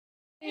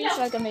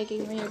welcome back to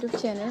my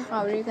YouTube channel.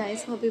 How are you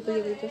guys? Hope you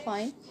will be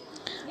fine.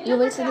 You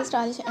will see the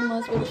stylish and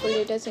most beautiful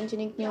latest and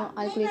unique new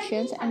all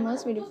collections and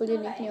most beautiful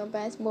unique new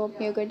best bob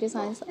haircut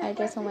designs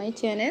items on my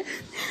channel.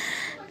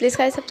 Please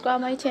guys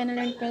subscribe my channel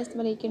and press the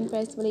bell icon.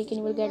 Press the bell icon,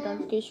 you will get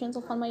notifications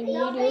of all my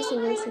videos. You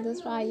will see the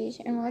stylish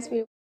and most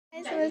beautiful.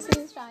 Guys, you will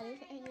see the stylish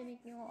and unique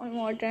new or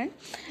modern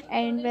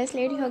and best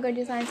lady haircut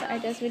designs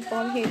items with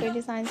bob haircut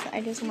designs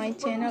items on my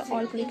channel.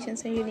 All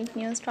collections are unique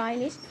new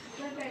stylish.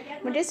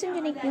 But this in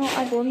unique new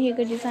album here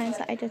designs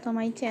items on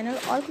my channel.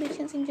 All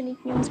collections in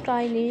unique new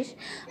stylish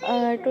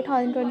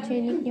 2020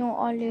 unique new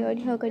all layered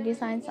haircut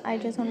designs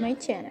items on my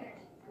channel.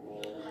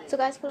 So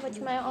guys, for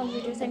watching my all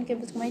videos and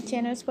keep to my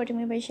channel, supporting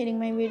me by sharing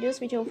my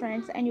videos with your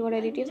friends and your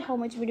relatives. How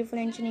much beautiful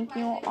and unique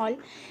new all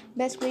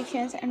best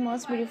collections and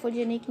most beautiful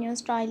unique new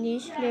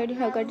stylish layered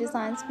haircut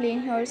designs, plain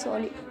hairs,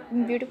 all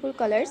beautiful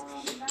colors.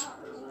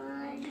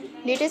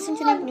 Latest and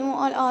unique new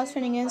all are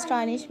stunning and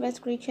stylish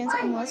best collections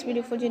and most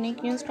beautiful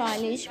unique new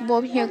stylish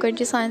bob haircut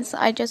designs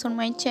items on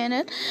my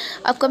channel.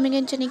 Upcoming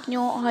and unique new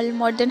all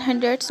more than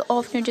hundreds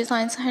of new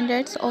designs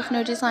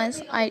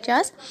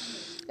items.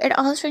 It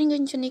all stunning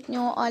and unique new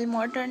all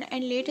modern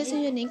and latest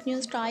and unique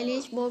new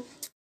stylish bob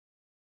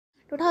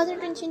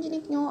 2020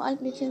 unique new all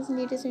collections,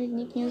 latest and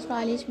unique new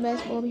stylish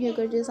best bob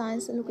haircut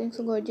designs looking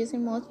so gorgeous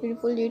and most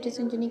beautiful latest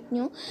and unique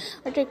new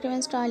attractive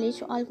and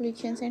stylish all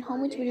collections and how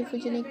much beautiful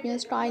unique new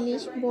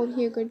stylish bob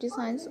haircut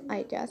designs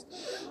items.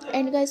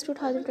 And guys,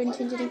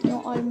 2020 unique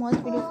new all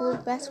most beautiful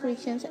best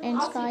collections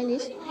and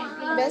stylish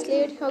best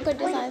layered haircut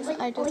designs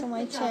items on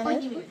my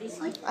channel.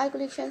 All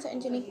collections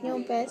and unique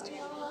new best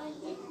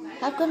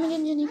upcoming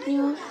and unique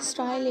new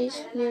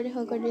stylish layered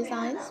haircut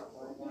designs.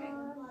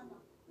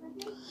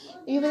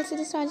 You will see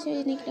the stylish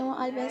unique new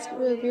all best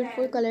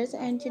beautiful colors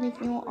and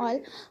unique new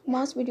all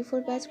most beautiful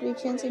best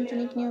collections and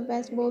unique new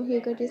best bow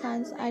haircut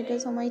designs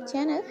items on my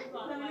channel.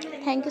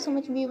 Thank you so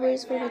much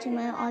viewers for watching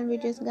my all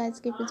videos guys.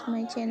 Keep it to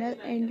my channel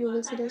and you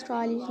will see the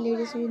stylish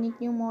latest unique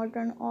new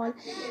modern all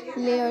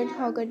layered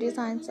haircut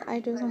designs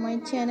items on my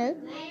channel.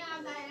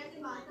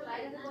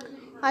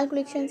 All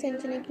collections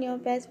and unique new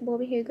best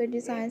bobby haircut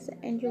designs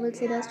and you will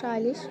see the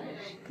stylish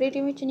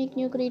creative unique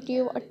new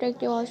creative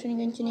attractive all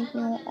stunning and unique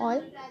new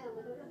all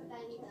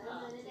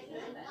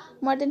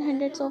more than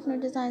hundreds of new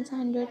designs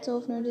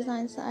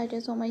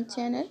items on my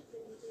channel.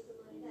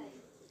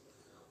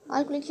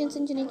 All collections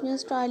and unique new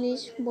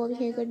stylish bobby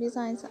haircut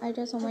designs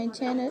items on my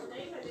channel.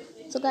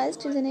 So guys,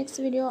 till the next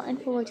video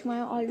and for watching my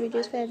all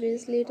videos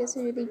favorites latest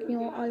unique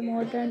new all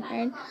modern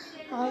and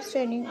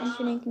outstanding and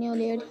unique new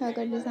layered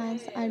haircut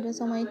designs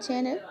items on my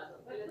channel.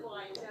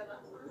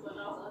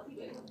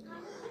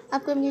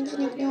 Upcoming and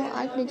unique new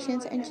art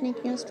collections and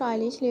unique new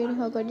stylish layered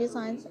haircut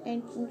designs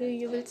and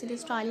you will see the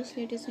stylish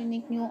latest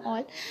unique new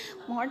all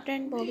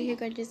modern bobby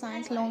haircut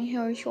designs, long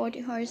hair, short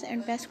hairs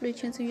and best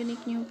collections and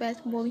unique new best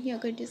bobby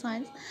haircut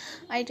designs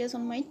items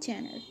on my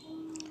channel.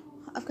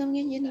 Upcoming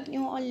and unique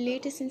new all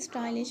latest and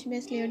stylish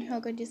best layered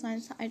haircut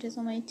designs items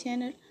on my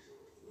channel.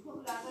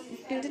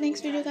 Till the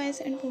next video guys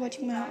and for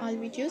watching my all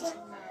videos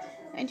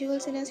and you will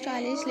see the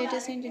stylish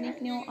latest and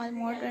unique new all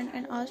modern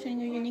and all showing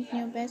you unique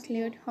new best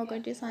layered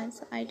haircut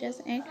designs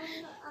items and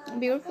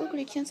beautiful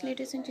collections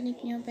latest and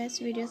unique new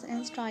best videos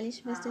and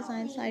stylish best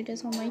designs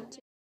items on my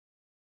channel.